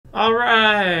All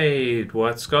right,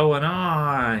 what's going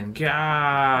on,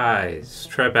 guys?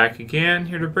 Trev back again,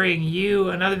 here to bring you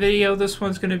another video. This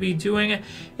one's going to be doing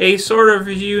a sort of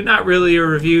review, not really a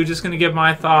review, just going to give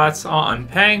my thoughts on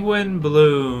Penguim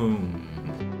Bloom.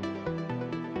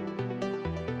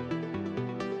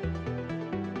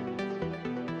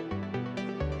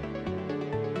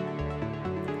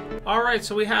 Alright,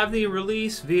 so we have the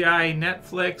release via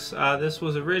Netflix. This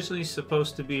was originally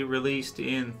supposed to be released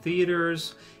in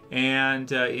theaters, and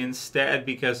instead,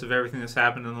 because of everything that's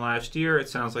happened in the last year, it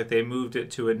sounds like they moved it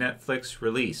to a Netflix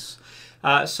release.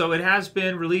 So it has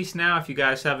been released now. If you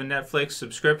guys have a Netflix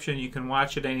subscription, you can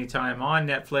watch it anytime on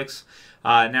Netflix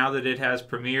now that it has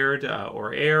premiered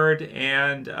or aired.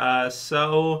 And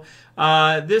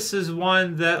this is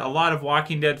one that a lot of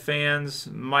Walking Dead fans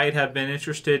might have been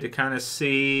interested to kind of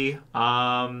see,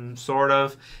 sort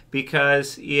of,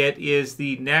 because it is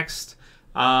the next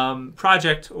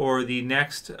project or the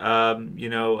next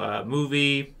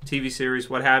movie, TV series,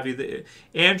 what have you,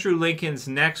 Andrew Lincoln's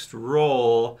next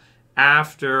role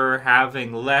after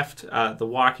having left The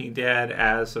Walking Dead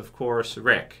as, of course,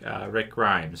 Rick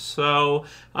Grimes. So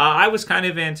I was kind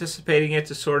of anticipating it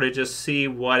to sort of just see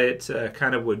what it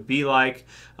kind of would be like.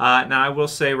 Now I will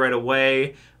say right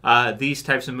away, these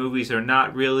types of movies are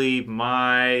not really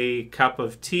my cup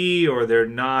of tea, or they're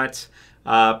not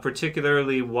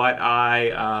particularly what I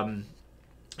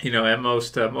am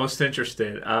most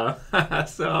interested.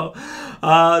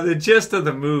 The gist of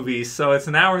the movie. So it's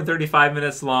an hour and 35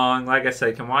 minutes long. Like I said,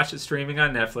 you can watch it streaming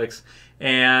on Netflix,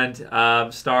 and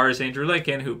stars Andrew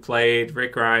Lincoln, who played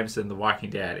Rick Grimes in The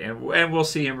Walking Dead, and we'll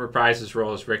see him reprise his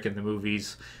role as Rick in the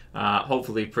movies,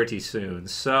 hopefully pretty soon.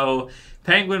 So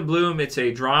Penguim Bloom, it's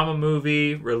a drama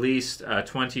movie released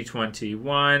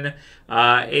 2021.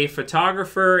 A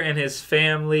photographer and his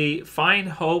family find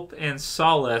hope and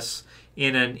solace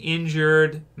in an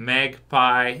injured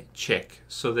magpie chick.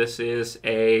 So this is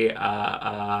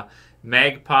a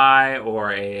magpie,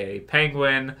 or a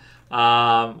penguin,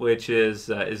 which is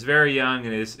very young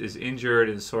and is injured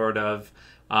and sort of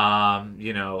left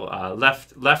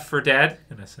for dead.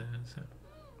 Can I say that?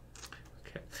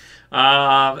 Okay.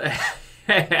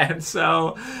 And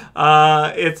so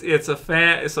it's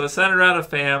centered around a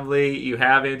family. You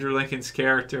have Andrew Lincoln's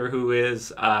character, who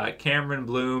is Penguim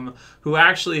Bloom, who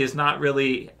actually is not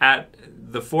really at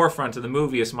the forefront of the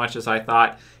movie as much as I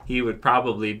thought he would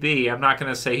probably be. I'm not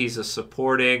going to say he's a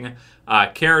supporting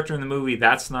character in the movie.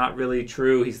 That's not really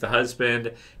true. He's the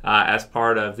husband as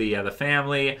part of the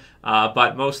family.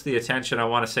 But most of the attention, I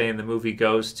want to say, in the movie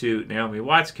goes to Naomi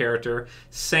Watts' character,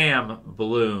 Sam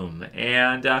Bloom.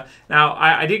 And now,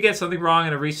 I did get something wrong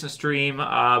in a recent stream.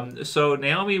 So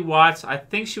Naomi Watts, I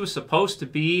think she was supposed to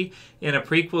be in a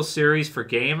prequel series for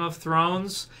Game of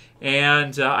Thrones,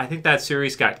 and I think that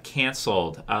series got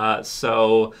canceled. Yeah,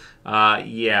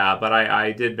 but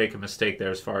I did make a mistake there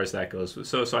as far as that goes.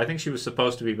 So I think she was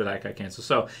supposed to be, but that got canceled.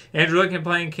 So Andrew Lincoln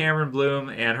playing Penguim Bloom,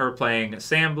 and her playing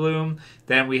Sam Bloom.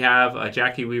 Then we have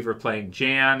Jackie Weaver playing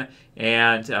Jan,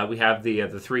 and we have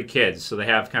the three kids. So they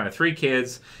have kind of three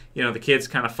kids. The kids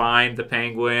kind of find the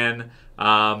penguin,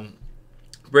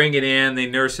 bring it in, they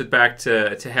nurse it back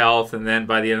to health, and then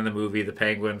by the end of the movie, the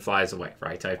penguin flies away,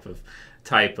 right? Type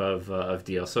of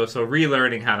deal. So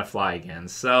relearning how to fly again.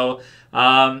 So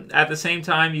at the same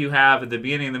time, you have, at the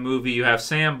beginning of the movie, you have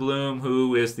Sam Bloom,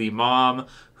 who is the mom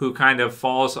who kind of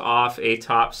falls off a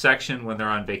top section when they're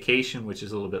on vacation, which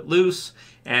is a little bit loose,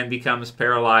 and becomes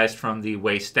paralyzed from the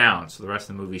waist down. So the rest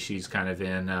of the movie, she's kind of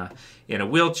in a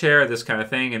wheelchair, this kind of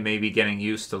thing, and maybe getting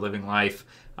used to living life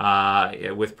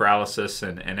with paralysis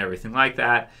and everything like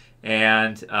that.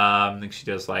 And I think she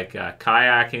does like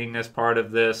kayaking as part of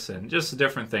this, and just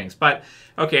different things. But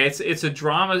okay, it's a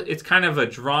drama. It's kind of a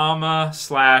drama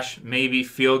 / maybe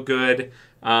feel good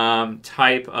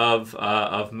type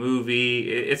of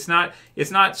movie. It's not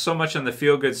so much on the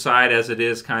feel good side as it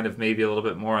is kind of maybe a little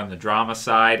bit more on the drama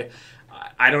side.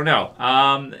 I don't know.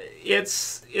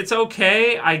 It's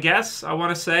okay, I guess. I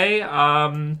want to say.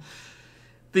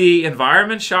 The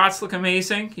environment shots look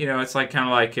amazing. It's like kind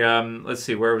of like, let's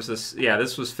see, where was this? Yeah,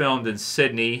 this was filmed in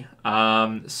Sydney.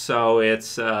 So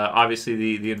it's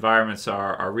obviously the environments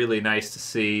are really nice to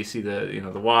see. See the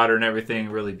the water and everything,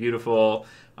 really beautiful.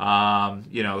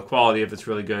 The quality of it's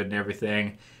really good and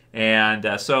everything.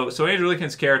 And so Andrew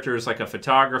Lincoln's character is like a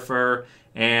photographer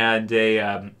and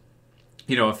a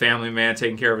family man,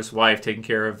 taking care of his wife, taking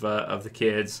care of the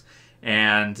kids,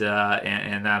 and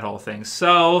that whole thing.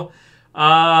 So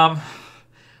I'm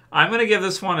going to give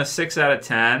this one a 6 out of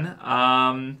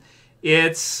 10.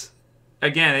 It's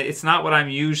again, it's not what I'm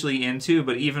usually into,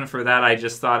 but even for that, I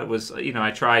just thought it was,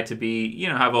 I tried to be,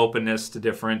 have openness to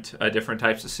different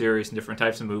types of series and different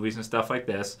types of movies and stuff like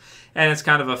this. And it's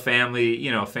kind of a family,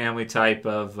 family type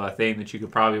of thing that you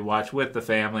could probably watch with the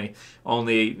family.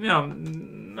 Only, I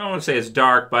don't want to say it's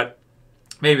dark, but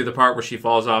maybe the part where she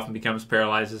falls off and becomes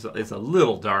paralyzed is a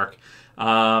little dark.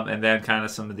 And then kind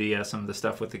of some of the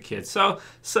stuff with the kids.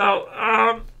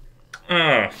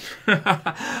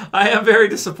 I am very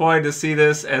disappointed to see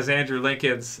this as Andrew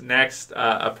Lincoln's next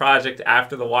a project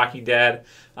after The Walking Dead.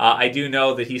 I do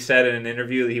know that he said in an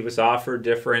interview that he was offered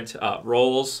different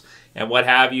roles and what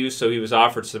have you. So he was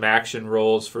offered some action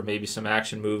roles for maybe some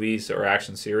action movies or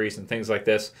action series and things like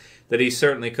this that he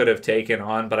certainly could have taken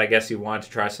on. But I guess he wanted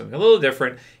to try something a little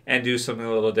different and do something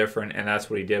a little different. And that's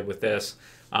what he did with this.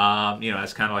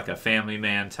 As kind of like a family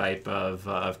man type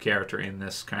of character in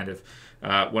this kind of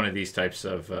one of these types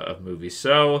of movies.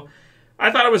 So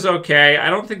I thought it was okay. I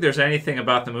don't think there's anything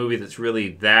about the movie that's really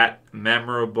that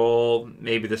memorable.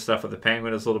 Maybe the stuff with the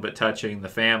penguin is a little bit touching. The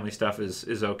family stuff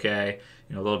is okay,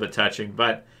 a little bit touching.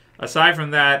 But aside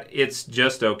from that, it's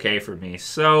just okay for me.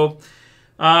 So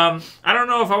I don't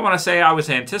know if I want to say I was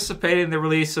anticipating the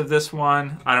release of this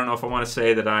one. I don't know if I want to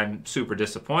say that I'm super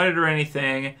disappointed or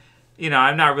anything.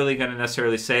 I'm not really going to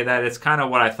necessarily say that. It's kind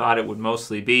of what I thought it would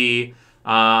mostly be.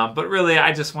 But really,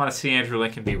 I just want to see Andrew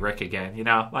Lincoln be Rick again.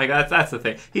 Like that's the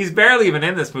thing. He's barely even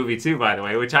in this movie too, by the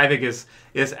way, which I think is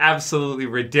absolutely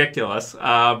ridiculous.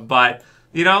 But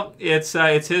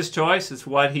it's his choice. It's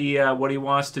what he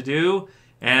wants to do,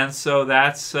 and so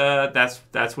that's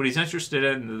what he's interested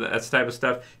in. That's the type of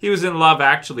stuff. He was in Love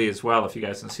Actually as well. If you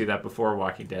guys didn't see that before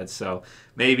Walking Dead, so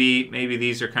maybe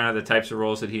these are kind of the types of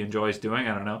roles that he enjoys doing.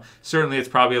 I don't know. Certainly, it's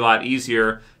probably a lot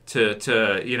easier to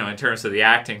in terms of the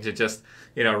acting to just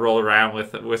roll around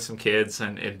with some kids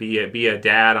and be a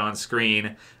dad on screen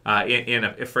in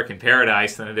a freaking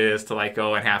paradise than it is to like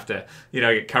go and have to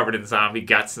get covered in zombie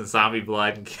guts and zombie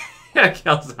blood and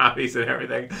kill zombies and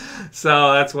everything.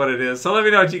 So that's what it is. So let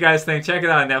me know what you guys think. Check it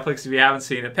out on Netflix if you haven't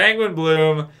seen it. Penguin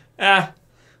Bloom.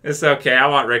 It's okay. I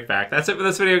want Rick back. That's it for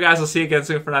this video, guys. We'll see you again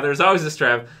soon for another. As always, this is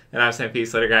Trev, and I'm saying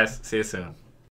peace later, guys. See you soon.